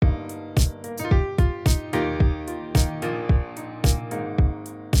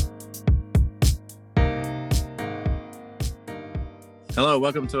Hello,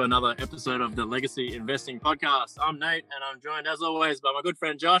 welcome to another episode of the Legacy Investing Podcast. I'm Nate, and I'm joined, as always, by my good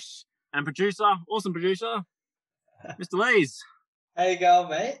friend Josh and awesome producer, Mr. Lees. How you going,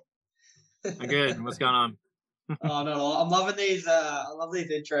 mate? I'm good. What's going on? Oh no, I'm loving these. I love these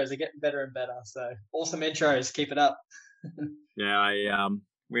intros. They're getting better and better. So awesome intros. Keep it up. Yeah,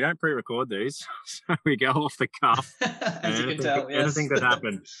 we don't pre-record these, so we go off the cuff. As you can tell, yes. Anything could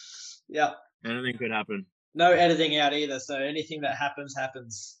happen. Yeah. Anything could happen. No editing out either. So anything that happens,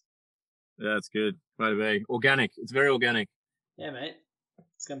 happens. Yeah, that's good. Way to be. Organic. It's very organic. Yeah, mate.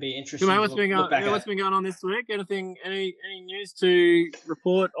 It's going to be interesting. What's been going on this week? Any news to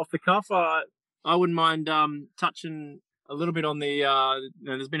report off the cuff? I wouldn't mind touching a little bit on the.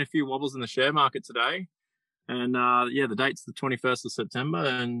 There's been a few wobbles in the share market today, and the date's the 21st of September,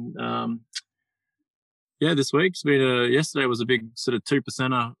 and this week's been yesterday was a big sort of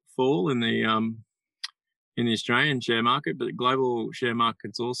 2% fall in the Australian share market, but the global share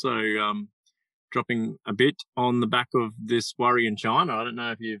market's also dropping a bit on the back of this worry in China. I don't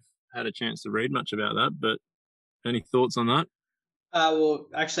know if you've had a chance to read much about that, but any thoughts on that? Well,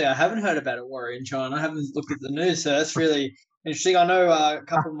 actually, I haven't heard about a worry in China. I haven't looked at the news, so that's really interesting. I know a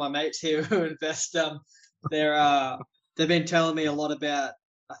couple of my mates here who invest. They've been telling me a lot about.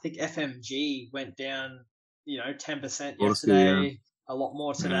 I think FMG went down, 10% yesterday. Yeah. A lot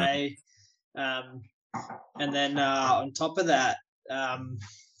more today. Yeah. And then on top of that, what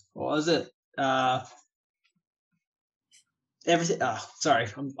was it? Everything. Oh, sorry,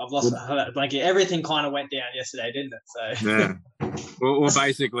 I've lost a blanket. Everything kind of went down yesterday, didn't it? So yeah. Well,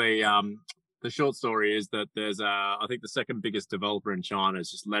 basically, the short story is that there's I think the second biggest developer in China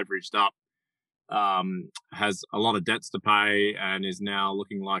is just leveraged up, has a lot of debts to pay, and is now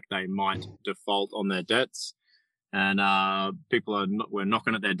looking like they might default on their debts. And people were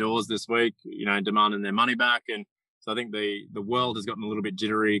knocking at their doors this week, demanding their money back. And so I think the world has gotten a little bit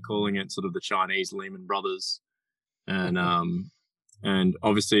jittery, calling it sort of the Chinese Lehman Brothers. And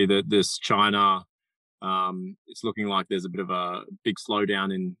obviously this China, it's looking like there's a bit of a big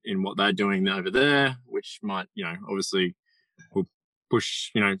slowdown in what they're doing over there, which might, obviously will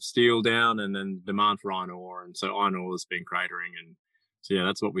push, steel down, and then demand for iron ore. And so iron ore has been cratering. And so, yeah,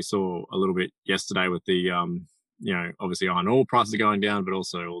 that's what we saw a little bit yesterday with the, obviously iron ore prices are going down, but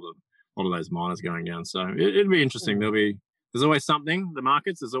also all of those miners going down. So it'll be interesting. There's always something. The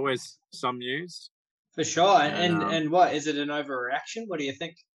markets, there's always some news. For sure. And what is it, an overreaction? What do you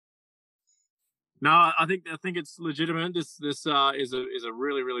think? No, I think it's legitimate. This is a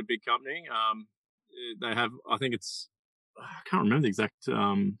really, really big company. They have, I can't remember the exact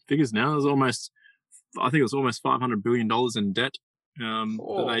figures now. I think it was almost $500 billion in debt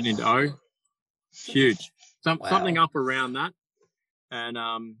that they need to owe. Huge. Something up around that. And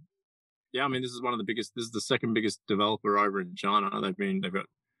this is one of the biggest. This is the second biggest developer over in China. They've got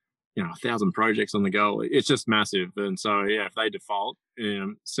 1,000 projects on the go. It's just massive. And so if they default,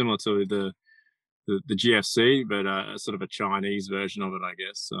 similar to the GFC, but sort of a Chinese version of it, I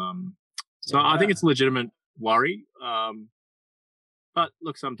guess. I think it's a legitimate worry. But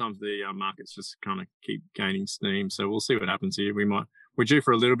look, sometimes the markets just kind of keep gaining steam. So we'll see what happens here. We're due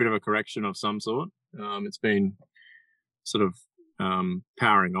for a little bit of a correction of some sort. It's been sort of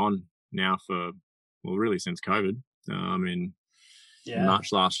powering on now really since COVID in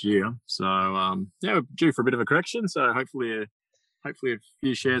March last year. So we're due for a bit of a correction. So hopefully a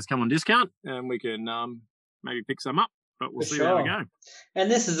few shares come on discount and we can maybe pick some up. But we'll see how we go. And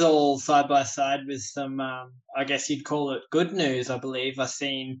this is all side by side with some, I guess you'd call it good news, I believe. I've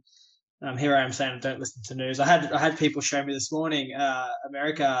seen, here I am saying I don't listen to news. I had people show me this morning,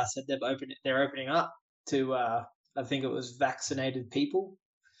 America said they're opening up to, I think it was vaccinated people.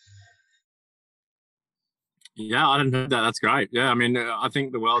 Yeah, I didn't know that. That's great. Yeah, I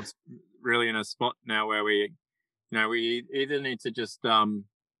think the world's really in a spot now where we either need to just,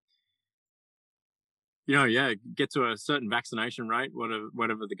 get to a certain vaccination rate,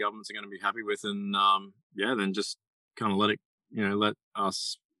 whatever the governments are going to be happy with, and then just kind of let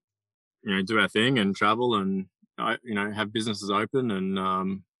us, do our thing and travel and have businesses open, and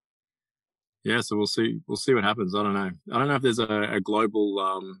so we'll see what happens. I don't know if there's a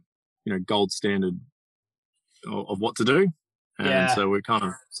global gold standard of what to do, and so we're kind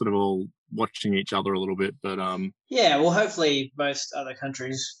of sort of all watching each other a little bit, but well, hopefully most other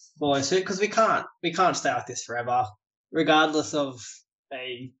countries follow suit, because we can't stay like this forever, regardless of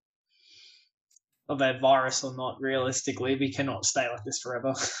a virus or not. Realistically, we cannot stay like this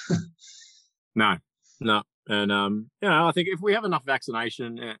forever. No, and I think if we have enough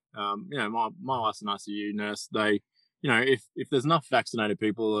vaccination, my wife's an ICU nurse. They, if there's enough vaccinated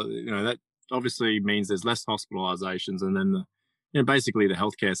people, that obviously means there's less hospitalizations, and then basically the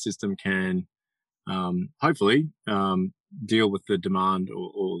healthcare system can hopefully deal with the demand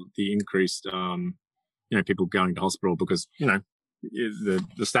or the increased people going to hospital, because the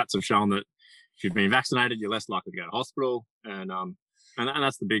stats have shown that if you've been vaccinated, you're less likely to go to hospital, and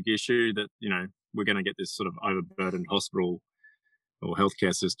that's the big issue, that we're going to get this sort of overburdened hospital or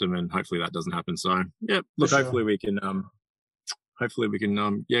healthcare system, and hopefully that doesn't happen. So yeah, look, sure. hopefully we can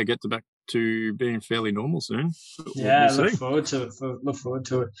get back to being fairly normal soon. Yeah, look forward to it. Look forward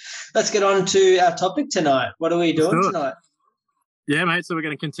to it. Let's get on to our topic tonight. What are we doing tonight? Yeah, mate. So we're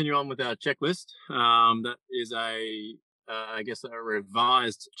going to continue on with our checklist. That is I guess a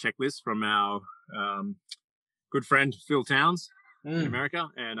revised checklist from our good friend Phil Towns in America,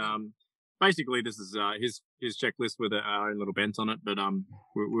 and basically this is his checklist with our own little bent on it. But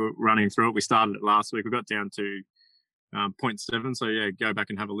we're running through it. We started it last week. We got down to 0.7. So yeah, go back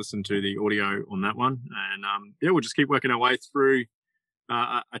and have a listen to the audio on that one, and we'll just keep working our way through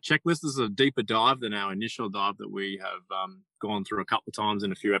a checklist. This is a deeper dive than our initial dive that we have gone through a couple of times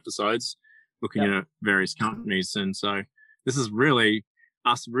in a few episodes, looking at various companies. And so this is really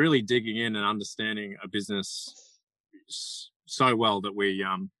us really digging in and understanding a business so well that we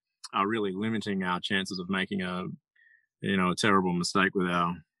are really limiting our chances of making a terrible mistake with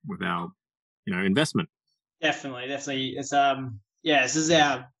our investment. Definitely. It's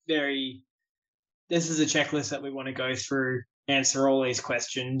this is a checklist that we want to go through, answer all these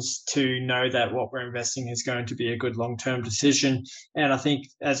questions to know that what we're investing is going to be a good long-term decision. And I think,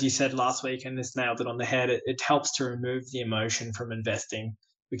 as you said last week, and this nailed it on the head, it helps to remove the emotion from investing.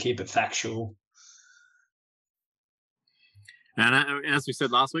 We keep it factual. And as we said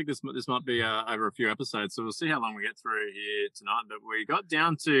last week, this might be over a few episodes, so we'll see how long we get through here tonight. But we got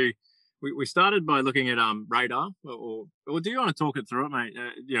down to, we started by looking at radar, or do you want to talk it through it, mate?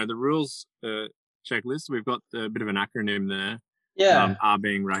 The rules checklist. We've got a bit of an acronym there. Yeah. R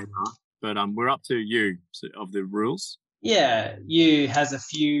being radar, but we're up to U of the rules. Yeah, U has a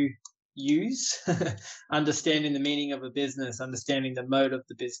few U's. Understanding the meaning of a business, understanding the mode of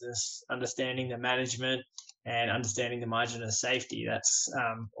the business, understanding the management, and understanding the margin of safety. That's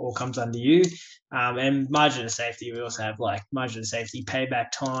all comes under U. And margin of safety, we also have like margin of safety,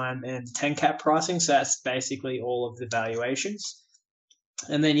 payback time, and 10 cap pricing. So that's basically all of the valuations.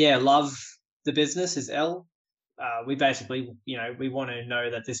 And then, love the business is L. We basically, we want to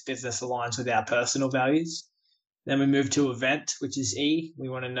know that this business aligns with our personal values. Then we move to event, which is E. We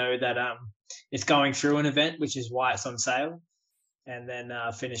want to know that it's going through an event, which is why it's on sale. And then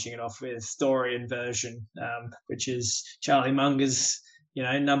finishing it off with story and version, which is Charlie Munger's,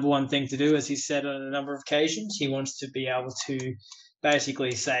 number one thing to do, as he said on a number of occasions. He wants to be able to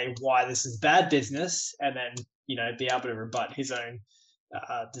basically say why this is bad business, and then, be able to rebut his own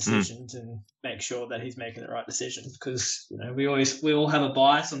decisions and make sure that he's making the right decision, because we all have a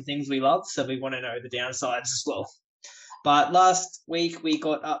bias on things we love, so we want to know the downsides as well. But last week we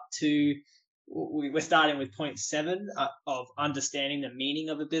got up to, we're starting with 0.7 of understanding the meaning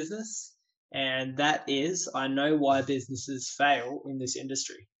of a business, and that is, I know why businesses fail in this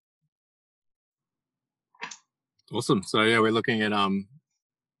industry. Awesome. So we're looking at how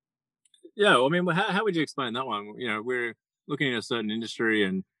would you explain that one? We're looking at a certain industry,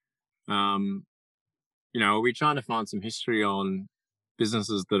 and are we trying to find some history on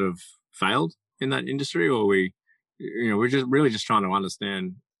businesses that have failed in that industry, or we're just trying to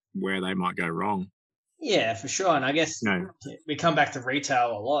understand where they might go wrong? Yeah, for sure. And I guess we come back to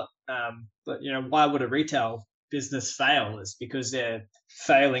retail a lot, but why would a retail business fail? It's because they're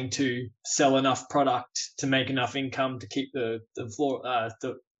failing to sell enough product to make enough income to keep the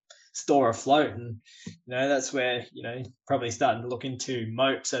store afloat. And that's where probably starting to look into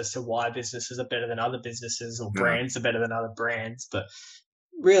moats as to why businesses are better than other businesses, or brands are better than other brands. But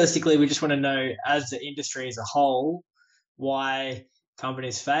realistically, we just want to know, as the industry as a whole, why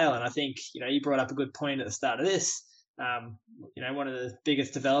companies fail. And I think you brought up a good point at the start of this. One of the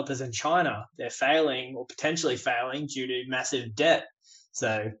biggest developers in China, they're failing, or potentially failing, due to massive debt.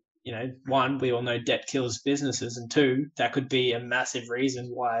 So one, we all know debt kills businesses, and two, that could be a massive reason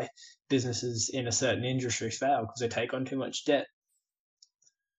why businesses in a certain industry fail, because they take on too much debt.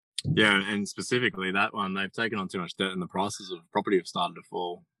 Yeah, and specifically that one, they've taken on too much debt, and the prices of property have started to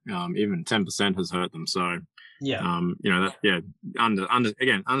fall. Even 10% has hurt them. So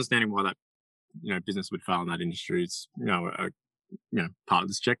understanding why that business would fail in that industry is part of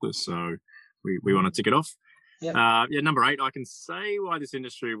this checklist. So we want to tick it off. Number 8, I can say why this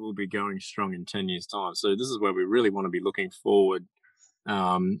industry will be going strong in 10 years' time. So this is where we really want to be looking forward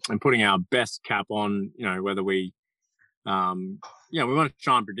and putting our best cap on, whether we, we want to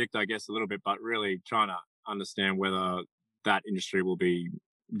try and predict, I guess, a little bit, but really trying to understand whether that industry will be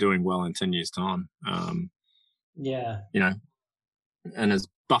doing well in 10 years' time. Yeah. You know, and as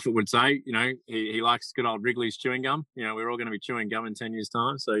Buffett would say, you know, he likes good old Wrigley's chewing gum. You know, we're all going to be chewing gum in 10 years'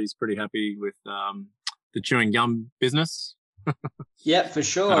 time. So he's pretty happy with the chewing gum business. Yeah, for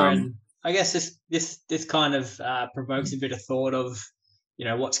sure. And I guess this kind of provokes a bit of thought of, you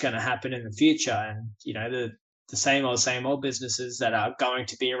know, what's going to happen in the future, and you know the same old businesses that are going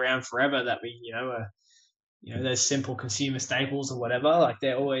to be around forever that we those simple consumer staples or whatever, like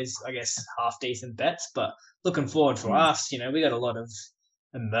they're always, I guess, half decent bets. But looking forward for us, you know, we got a lot of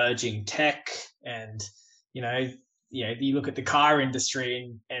emerging tech, and you know, you look at the car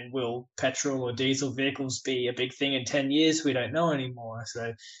industry, and will petrol or diesel vehicles be a big thing in 10 years? We don't know anymore.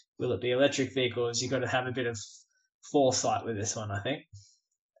 So will it be electric vehicles? You've got to have a bit of foresight with this one, I think.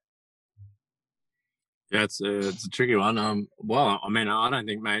 Yeah, it's a tricky one. Well, I mean, I don't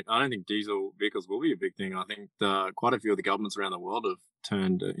think diesel vehicles will be a big thing. I think quite a few of the governments around the world have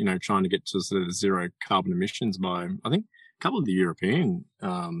turned, trying to get to sort of zero carbon emissions by, I think, a couple of the European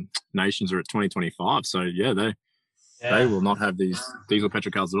nations are at 2025. So yeah, they will not have these diesel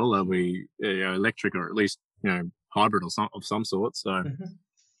petrol cars at all. They'll be electric, or at least hybrid of some sort. So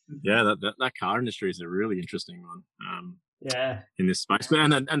yeah, that car industry is a really interesting one. In this space,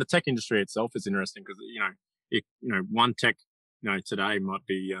 and the tech industry itself is interesting because one tech today might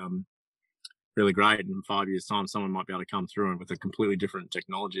be really great, and in 5 years' time, someone might be able to come through and with a completely different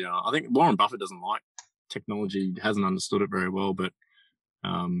technology. I think Warren Buffett doesn't like technology, hasn't understood it very well, but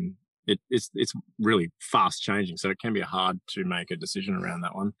it's really fast changing, so it can be hard to make a decision around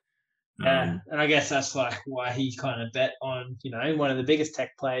that one. Yeah, and I guess that's like why he kind of bet on one of the biggest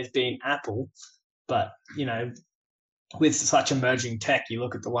tech players being Apple, but with such emerging tech, you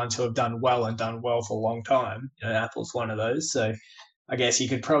look at the ones who have done well for a long time. Apple's one of those. So I guess you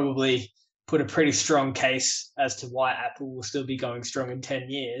could probably put a pretty strong case as to why Apple will still be going strong in 10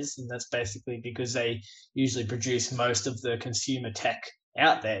 years. And that's basically because they usually produce most of the consumer tech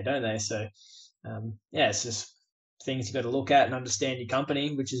out there, don't they? So, it's just things you got to look at and understand your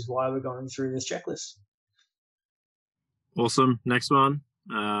company, which is why we're going through this checklist. Awesome. Next one.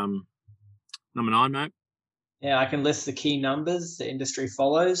 Number 9, mate. Yeah, I can list the key numbers the industry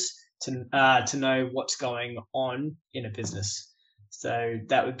follows to know what's going on in a business. So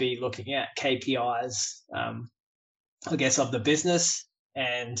that would be looking at KPIs, I guess, of the business,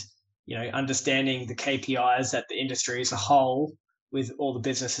 and understanding the KPIs that the industry as a whole, with all the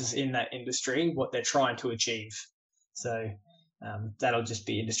businesses in that industry, what they're trying to achieve. So that'll just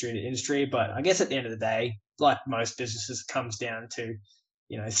be industry to industry. But I guess at the end of the day, like most businesses, it comes down to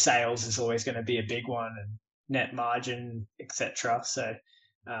sales is always going to be a big one, and net margin, etc. So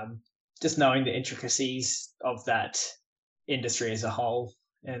just knowing the intricacies of that industry as a whole,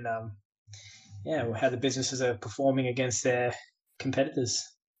 and how the businesses are performing against their competitors.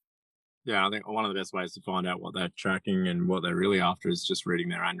 Yeah, I think one of the best ways to find out what they're tracking and what they're really after is just reading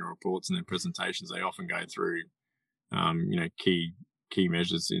their annual reports and their presentations. They often go through key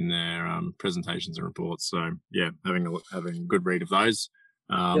measures in their presentations and reports. So yeah, having a good read of those.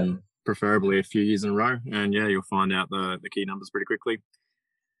 Preferably a few years in a row, and you'll find out the key numbers pretty quickly.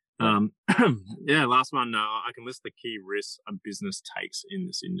 Last one. I can list the key risks a business takes in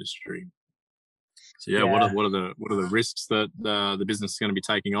this industry. So what are the risks that the business is going to be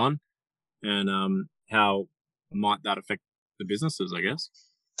taking on, and how might that affect the businesses, I guess?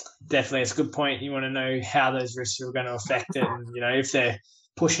 Definitely, it's a good point. You want to know how those risks are going to affect it, and if they're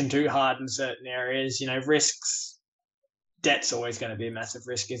pushing too hard in certain areas, risks. Debt's always going to be a massive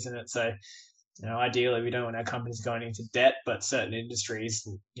risk, isn't it? So, ideally, we don't want our companies going into debt, but certain industries,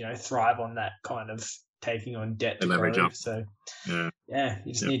 thrive on that kind of taking on debt to leverage grow. up. So, you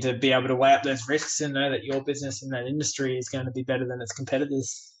just need to be able to weigh up those risks and know that your business in that industry is going to be better than its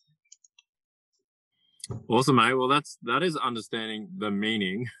competitors. Awesome, mate. Well, that is understanding the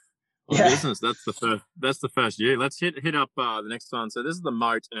meaning of business. That's the first year. Let's hit up the next one. So this is the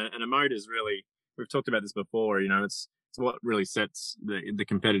moat, and a moat is really, we've talked about this before. It's what really sets the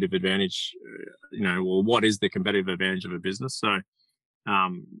competitive advantage, or what is the competitive advantage of a business. So,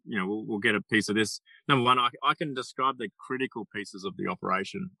 we'll get a piece of this. Number one, I can describe the critical pieces of the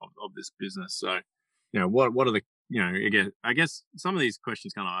operation of this business. So, what are the, again, I guess some of these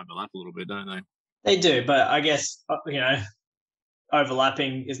questions kind of overlap a little bit, don't they? They do, but I guess,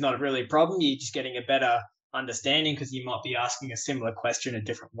 overlapping is not really a problem. You're just getting a better understanding because you might be asking a similar question a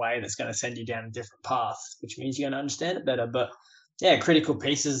different way that's going to send you down a different path, which means you're going to understand it better. But critical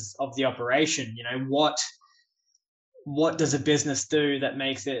pieces of the operation, what does a business do that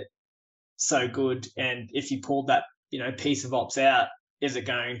makes it so good? And if you pulled that, piece of ops out, is it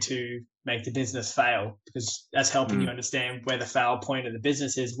going to make the business fail, because that's helping you understand where the fail point of the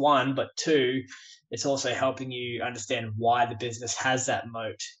business is, one, but two, it's also helping you understand why the business has that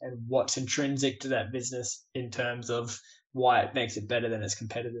moat and what's intrinsic to that business in terms of why it makes it better than its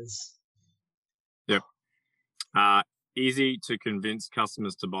competitors. Yep. Easy to convince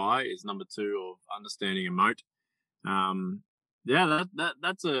customers to buy is number two of understanding a moat. Yeah,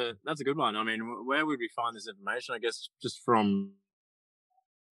 that's a good one. I mean, where would we find this information? I guess just from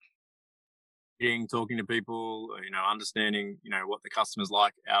talking to people, understanding, what the customers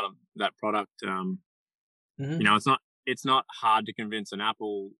like out of that product. It's not hard to convince an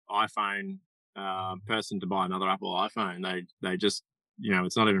Apple iPhone person to buy another Apple iPhone. They just,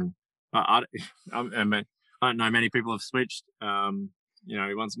 it's not even. I don't know many people have switched.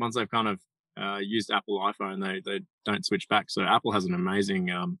 Once they've kind of used Apple iPhone, they don't switch back. So Apple has an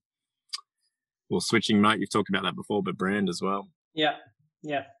amazing switching moat. You've talked about that before, but brand as well. Yeah.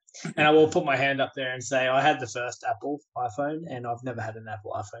 And I will put my hand up there and say I had the first Apple iPhone, and I've never had an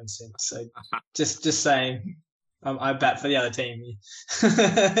Apple iPhone since. So just saying, I bat for the other team.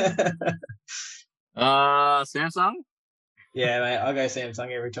 Samsung. Yeah, mate, I go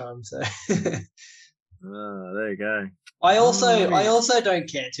Samsung every time. So there you go. I also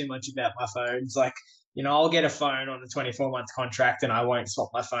don't care too much about my phones. Like, I'll get a phone on a 24-month contract, and I won't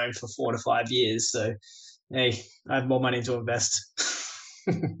swap my phone for 4 to 5 years. So, hey, I have more money to invest.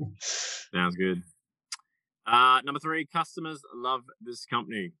 Sounds good. Number 3, customers love this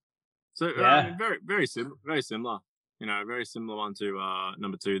company. So very, very similar. Very similar. Very similar one to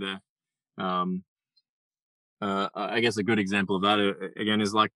number 2 there. I guess a good example of that again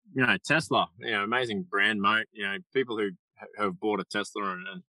is like Tesla. Amazing brand moat. People who have bought a Tesla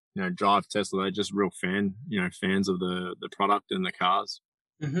and drive Tesla, they're just real fans of the product and the cars.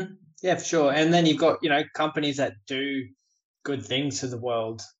 Mm-hmm. Yeah, for sure. And then you've got companies that do good things to the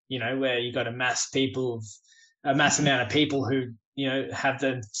world. Where you got a mass amount of people who have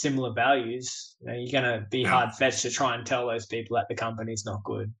the similar values. You're going to be hard fetched to try and tell those people that the company's not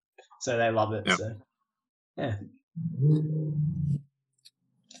good, so they love it. Yep. So yeah.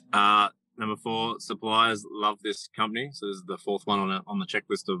 Number 4, suppliers love this company. So this is the 4th one on the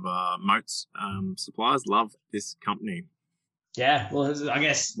checklist of moats. Suppliers love this company. Yeah, well, I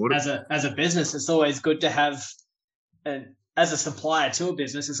guess as a business, it's always good to have, as a supplier to a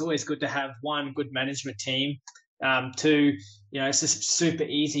business, it's always good to have, 1, good management team. 2, it's just super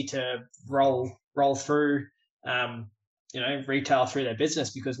easy to roll through, retail through their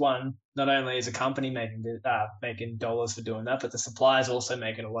business, because 1, not only is a company making dollars for doing that, but the suppliers also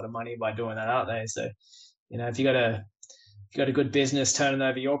making a lot of money by doing that, aren't they? So, if you got a good business turning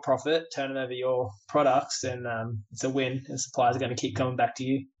over your profit, turning over your products, then it's a win, and suppliers are going to keep coming back to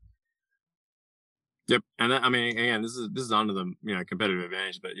you. Yep, and that, again, this is under the competitive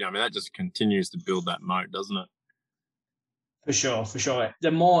advantage, but that just continues to build that moat, doesn't it? For sure.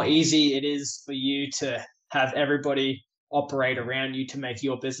 The more easy it is for you to have everybody operate around you to make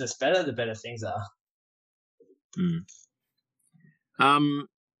your business better, the better things are.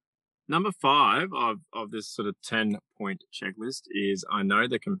 Number 5 of this sort of 10-point checklist is I know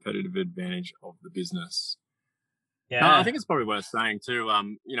the competitive advantage of the business. Yeah, I think it's probably worth saying too. Like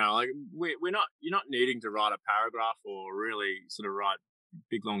you're not needing to write a paragraph or really sort of write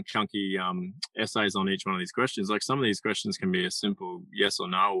big, long, chunky essays on each one of these questions. Like some of these questions can be a simple yes or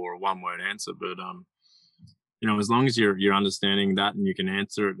no or a one-word answer, but as long as you're understanding that and you can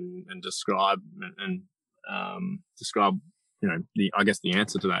answer it and describe and describe, I guess the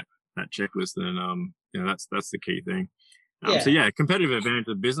answer to that checklist, then that's the key thing. So competitive advantage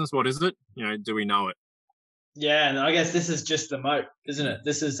of business. What is it? Do we know it? Yeah, and I guess this is just the moat, isn't it?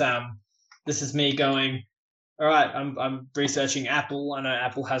 This is me going, all right, I'm researching Apple. I know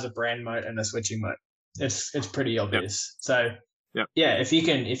Apple has a brand moat and a switching moat. It's pretty obvious. Yep. So if you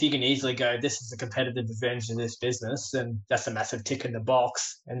can easily go, this is a competitive advantage of this business, then that's a massive tick in the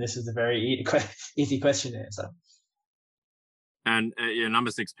box, and this is a very easy question to answer. And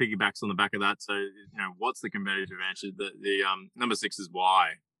number 6 piggybacks on the back of that. So what's the competitive advantage? The number 6 is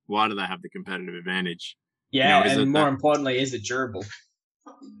why. Why do they have the competitive advantage? Yeah, and more importantly, is it durable?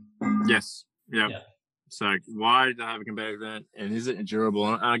 Yes. Yep. Yeah. So why do they have a competitive advantage, and is it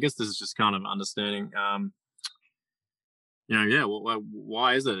durable? And I guess this is just kind of understanding.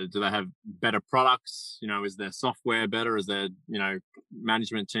 Why is it? Do they have better products? Is their software better? Is their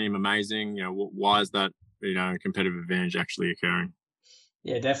management team amazing? Why is that competitive advantage actually occurring?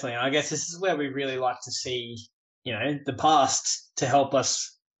 Yeah, definitely. And I guess this is where we really like to see the past to help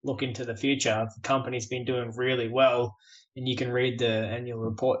us look into the future. If the company's been doing really well, and you can read the annual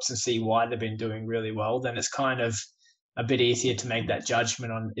reports and see why they've been doing really well, then it's kind of a bit easier to make that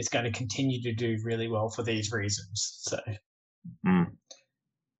judgment on it's going to continue to do really well for these reasons. So,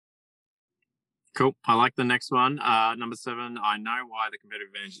 Cool. I like the next one. Number 7, I know why the competitive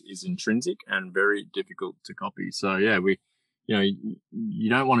advantage is intrinsic and very difficult to copy. So yeah, you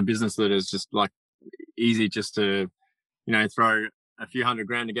don't want a business that is just like easy just to, throw a few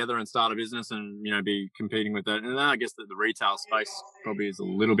 $100,000 together and start a business and, be competing with that. And I guess that the retail space probably is a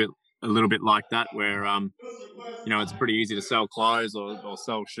little bit like that, where, it's pretty easy to sell clothes or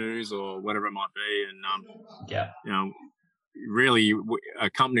sell shoes or whatever it might be. And, really a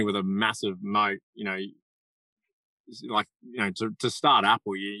company with a massive moat, to start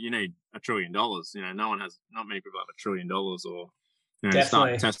Apple, you need $1 trillion. Not many people have $1 trillion, or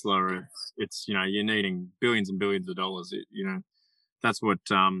start Tesla. It's you're needing billions and billions of dollars. That's what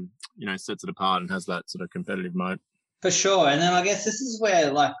sets it apart and has that sort of competitive moat. For sure. And then I guess this is where I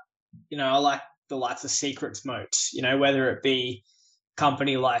like the likes of secrets moats. Whether it be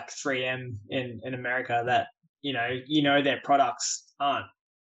company like 3M in America that their products aren't,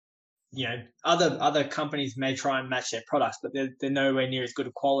 other companies may try and match their products, but they're nowhere near as good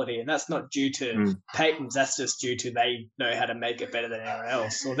a quality. And that's not due to patents. That's just due to they know how to make it better than anyone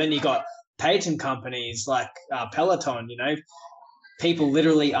else. Or then you got patent companies like Peloton, people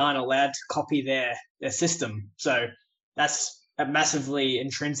literally aren't allowed to copy their system. So that's massively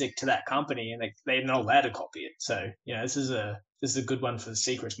intrinsic to that company, and they're not allowed to copy it. So, this is a good one for the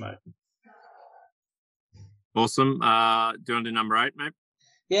secrets mode. Awesome. Do you want to do number 8, mate?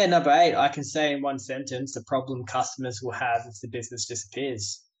 Yeah, number 8, I can say in one sentence, the problem customers will have if the business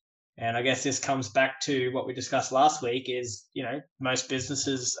disappears. And I guess this comes back to what we discussed last week is, most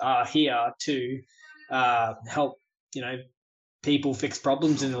businesses are here to help, people fix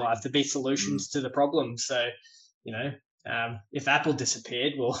problems in their life, to be solutions to the problems. So, if Apple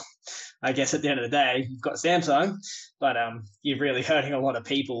disappeared, well, I guess at the end of the day, you've got Samsung, but you're really hurting a lot of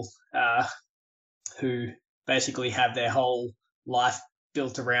people who basically have their whole life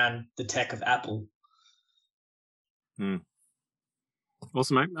built around the tech of Apple.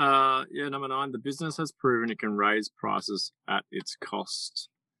 Awesome, mate. Number 9, the business has proven it can raise prices at its cost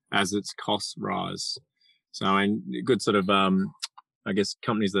as its costs rise. So, good sort of, I guess,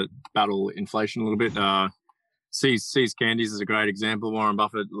 companies that battle inflation a little bit. See's Candies is a great example. Warren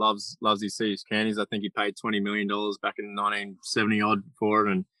Buffett loves his See's Candies. I think he paid $20 million back in 1970 odd for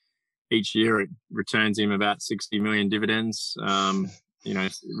it, and each year it returns him about 60 million dividends.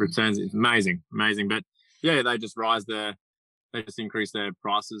 Returns, it's amazing. But yeah, they just increase their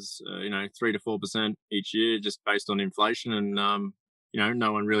prices, 3 to 4% each year, just based on inflation. And,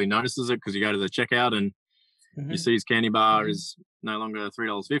 no one really notices it because you go to the checkout and you see his candy bar is no longer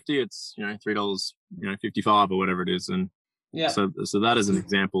 $3.50. It's, $3.55 or whatever it is. And so that is an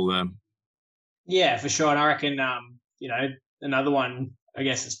example there. Yeah, for sure. And I reckon, another one, I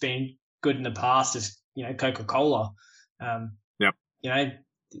guess it's been good in the past is, Coca-Cola.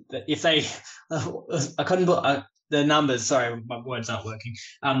 If they, I couldn't put the numbers. Sorry, my words aren't working.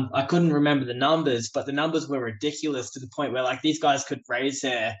 I couldn't remember the numbers, but the numbers were ridiculous to the point where these guys could raise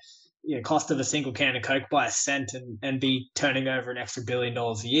their cost of a single can of Coke by $0.01 and be turning over an extra $1 billion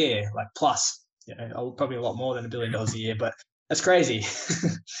a year, plus, probably a lot more than $1 billion a year, but that's crazy.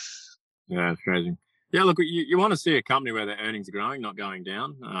 Yeah, it's crazy. Yeah, look, you want to see a company where their earnings are growing, not going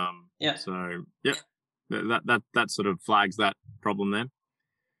down. So that sort of flags that problem there.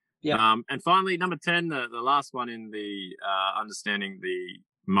 Yeah. And finally, number 10, the last one in the understanding the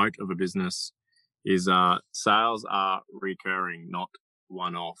moat of a business is sales are recurring, not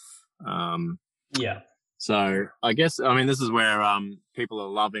one-off. So I guess, this is where people are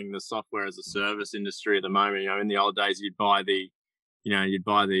loving the software as a service industry at the moment. In the old days, you'd buy the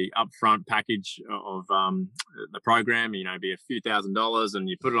upfront package of the program, be a few $1,000s, and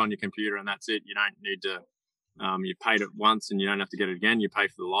you put it on your computer and that's it. You don't need to, you paid it once and you don't have to get it again. You pay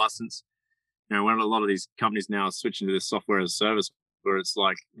for the license. When a lot of these companies now are switching to this software as a service, where it's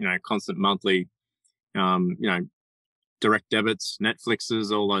constant monthly, direct debits,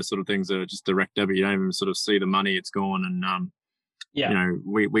 Netflixes, all those sort of things are just direct debit. You don't even sort of see the money, it's gone. And,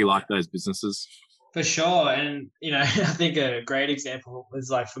 we like those businesses. For sure. And, I think a great example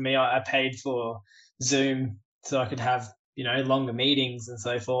was for me, I paid for Zoom so I could have, longer meetings and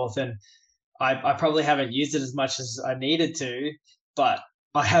so forth. And I probably haven't used it as much as I needed to, but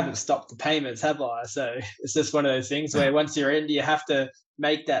I haven't stopped the payments, have I? So it's just one of those things where once you're in, you have to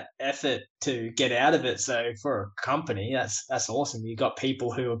make that effort to get out of it. So for a company, that's awesome. You got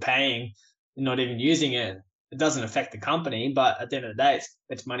people who are paying and not even using it. It doesn't affect the company, but at the end of the day,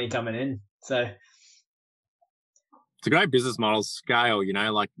 it's money coming in. So it's a great business model, scale,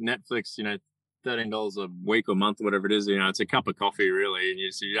 like Netflix, $13 a week or month or whatever it is, it's a cup of coffee really,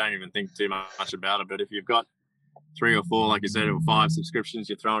 and so you don't even think too much about it. But if you've got 3 or 4, like you said, or 5 subscriptions,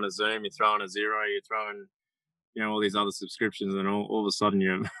 you're throwing a Zoom, you're throwing a Xero, you're throwing all these other subscriptions, and all of a sudden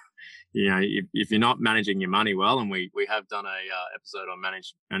if you're not managing your money well, and we have done a episode on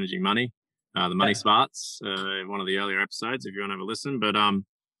managing money, the Money Smarts, one of the earlier episodes, if you want to have a listen. But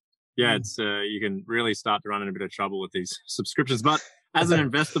it's you can really start to run in a bit of trouble with these subscriptions. But as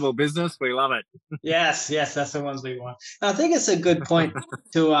an investable business, we love it. Yes, that's the ones we want. I think it's a good point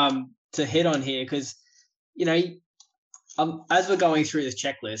to hit on here, because as we're going through this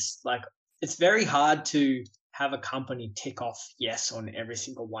checklist, like, it's very hard to have a company tick off yes on every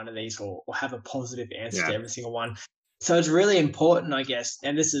single one of these, or have a positive answer to every single one. So it's really important, I guess,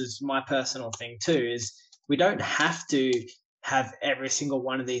 and this is my personal thing too, is we don't have to have every single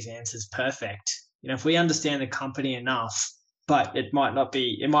one of these answers perfect. If we understand the company enough, but it might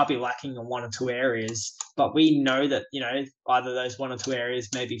be lacking in 1 or 2 areas, but we know that, either those 1 or 2 areas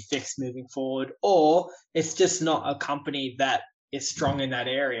may be fixed moving forward, or it's just not a company that is strong in that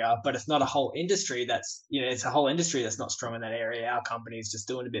area, but it's not a whole industry it's a whole industry that's not strong in that area. Our company is just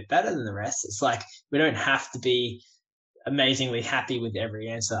doing a bit better than the rest. It's like, we don't have to be amazingly happy with every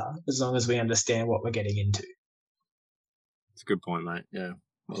answer, as long as we understand what we're getting into. It's a good point, mate. Yeah,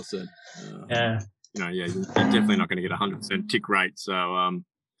 well said. You're definitely not going to get 100% tick rate. So, and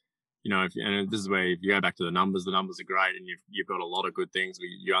this is where, if you go back to the numbers are great, and you've got a lot of good things.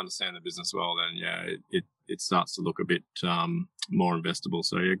 You understand the business well, then it starts to look a bit more investable.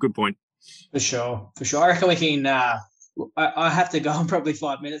 So good point. For sure. I reckon we can. I have to go in probably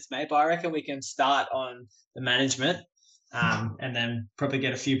 5 minutes, mate, but I reckon we can start on the management, and then probably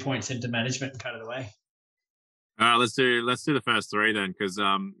get a few points into management and cut it away. Let's do the first 3 then, because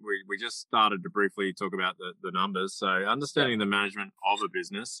we just started to briefly talk about the numbers. So understanding the management of a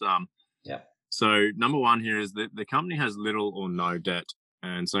business. So number 1 here is that the company has little or no debt,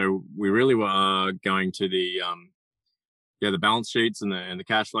 and so we really were going to the balance sheets and the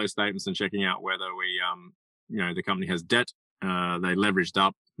cash flow statements, and checking out whether the company has debt. They leveraged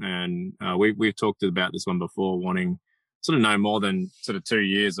up, and we've talked about this one before, wanting sort of no more than sort of 2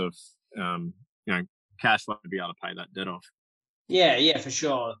 years of cash flow to be able to pay that debt off. Yeah, for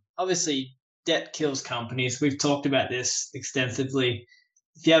sure. Obviously, debt kills companies. We've talked about this extensively.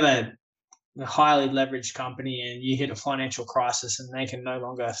 If you have a highly leveraged company and you hit a financial crisis and they can no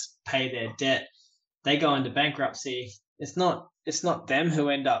longer pay their debt, they go into bankruptcy. It's not them who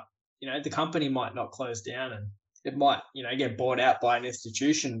end up, the company might not close down, and it might, get bought out by an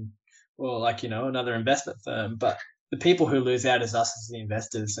institution, or another investment firm. But the people who lose out is us as the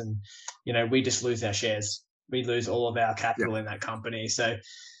investors, and we just lose our shares. We lose all of our capital in that company. So,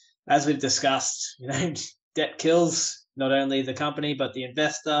 as we've discussed, debt kills not only the company but the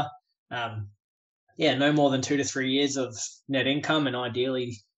investor. No more than 2 to 3 years of net income, and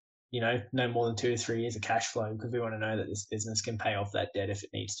ideally, no more than 2 to 3 years of cash flow, because we want to know that this business can pay off that debt if it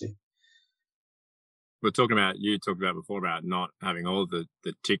needs to. You talked about before about not having all the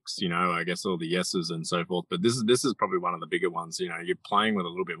ticks, I guess all the yeses and so forth. But this is probably one of the bigger ones. You're playing with a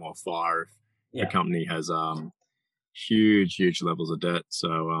little bit more fire if the company has huge levels of debt.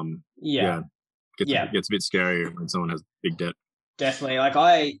 So gets a bit scary when someone has big debt. Definitely. Like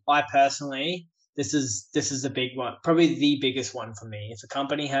I personally, this is a big one, probably the biggest one for me. If the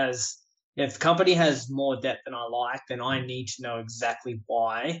company has more debt than I like, then I need to know exactly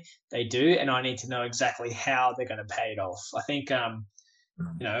why they do, and I need to know exactly how they're going to pay it off. I think,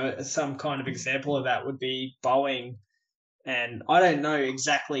 some kind of example of that would be Boeing, and I don't know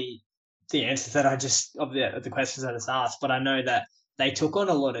exactly the answers that of the questions I just asked, but I know that they took on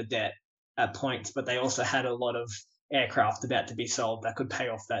a lot of debt at points, but they also had a lot of aircraft about to be sold that could pay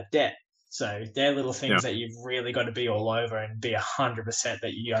off that debt. So they're little things that you've really got to be all over and be 100%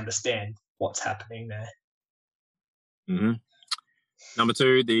 that you understand what's happening there. Mm-hmm. Number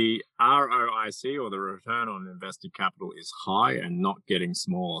 2, the ROIC, or the return on invested capital, is high and not getting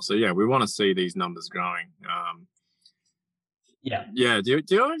smaller. So we want to see these numbers growing. Do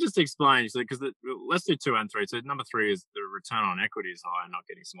you want to just explain? Because let's do 2 and 3. So number 3 is the return on equity is high and not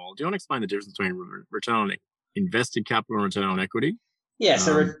getting smaller. Do you want to explain the difference between return on invested capital and return on equity? Yeah,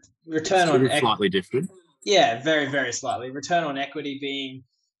 so return on equity, slightly different. Yeah, very, very slightly. Return on equity being,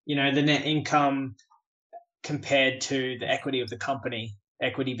 the net income compared to the equity of the company.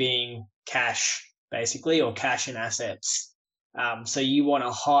 Equity being cash, basically, or cash and assets. So you want a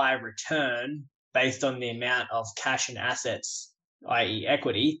high return based on the amount of cash and assets, i.e.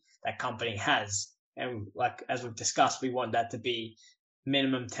 equity, that company has. And as we've discussed, we want that to be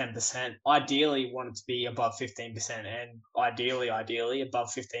minimum 10%. Ideally, want it to be above 15%, and ideally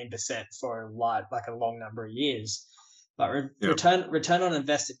above 15% for a long number of years. But return on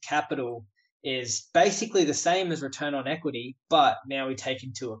invested capital is basically the same as return on equity, but now we take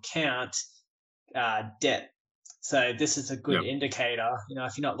into account debt. So this is a good indicator.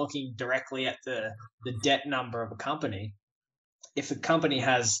 If you're not looking directly at the debt number of a company, if a company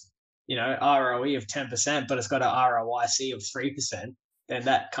has ROE of 10%, but it's got an ROIC of 3%, then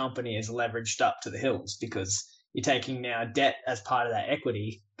that company is leveraged up to the hills, because you're taking now debt as part of that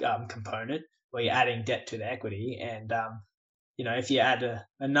equity component, where you're adding debt to the equity. And, if you add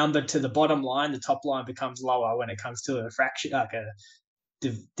a number to the bottom line, the top line becomes lower when it comes to a fraction, like a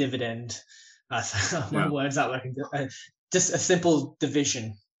dividend. My words aren't working. Just a simple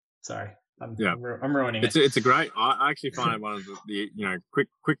division. Sorry. I'm ruining it. It's a great. I actually find it one of the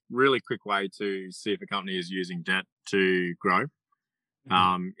really quick way to see if a company is using debt to grow.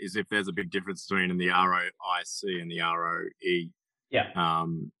 Is if there's a big difference between the ROIC and the ROE. Yeah.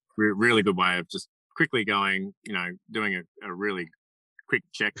 Really good way of just quickly going, doing a really quick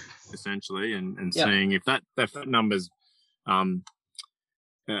check essentially, and seeing if that number's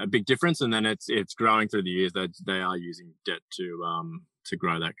a big difference, and then it's growing through the years, that they are using debt to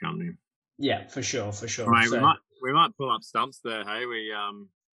grow that company. Yeah, for sure. Right, so, we might pull up stumps there. Hey,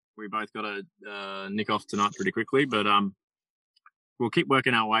 we both got to nick off tonight pretty quickly, but we'll keep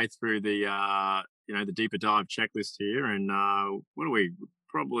working our way through the the deeper dive checklist here, and what are we,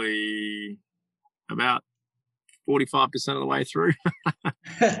 probably about 45% of the way through.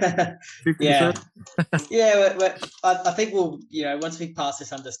 50%? Yeah. I think we'll, once we pass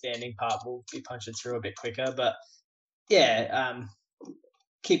this understanding part, we'll be punching through a bit quicker. But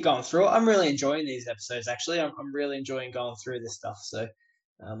keep going through it. I'm really enjoying these episodes. Actually, I'm really enjoying going through this stuff. So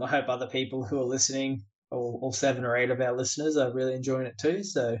I hope other people who are listening, all 7 or 8 of our listeners, are really enjoying it too.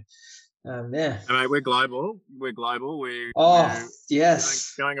 So Mate, we're global. We're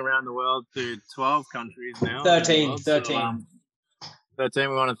yes, going around the world to 12 countries now. 13. So, 13. We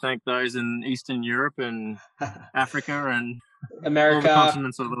want to thank those in Eastern Europe and Africa and America, all the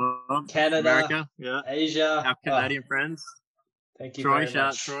continents of the world. Canada, America, Asia, our Canadian friends. Thank you, Troy. very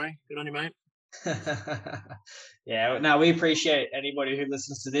much. Troy. Good on you, mate. We appreciate anybody who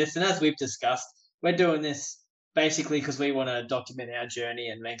listens to this, and as we've discussed, we're doing this basically because we want to document our journey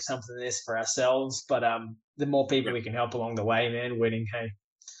and make something of this for ourselves. But the more people we can help along the way, man, winning. Hey,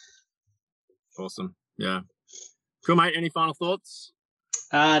 awesome. Yeah, cool, mate. Any final thoughts?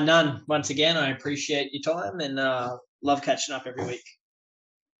 None. Once again, I appreciate your time and love catching up every week.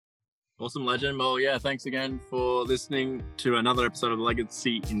 Awesome, legend. Well, thanks again for listening to another episode of the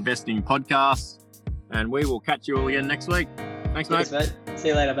Legacy Investing Podcast, and we will catch you all again next week. Thanks, mate. See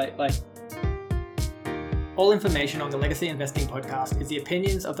you later, mate. Bye. All information on the Legacy Investing Podcast is the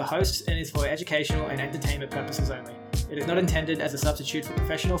opinions of the hosts and is for educational and entertainment purposes only. It is not intended as a substitute for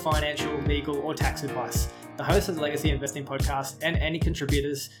professional, financial, legal, or tax advice. The hosts of the Legacy Investing Podcast and any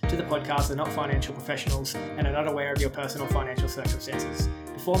contributors to the podcast are not financial professionals and are not aware of your personal financial circumstances.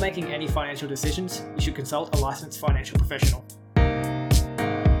 Before making any financial decisions, you should consult a licensed financial professional.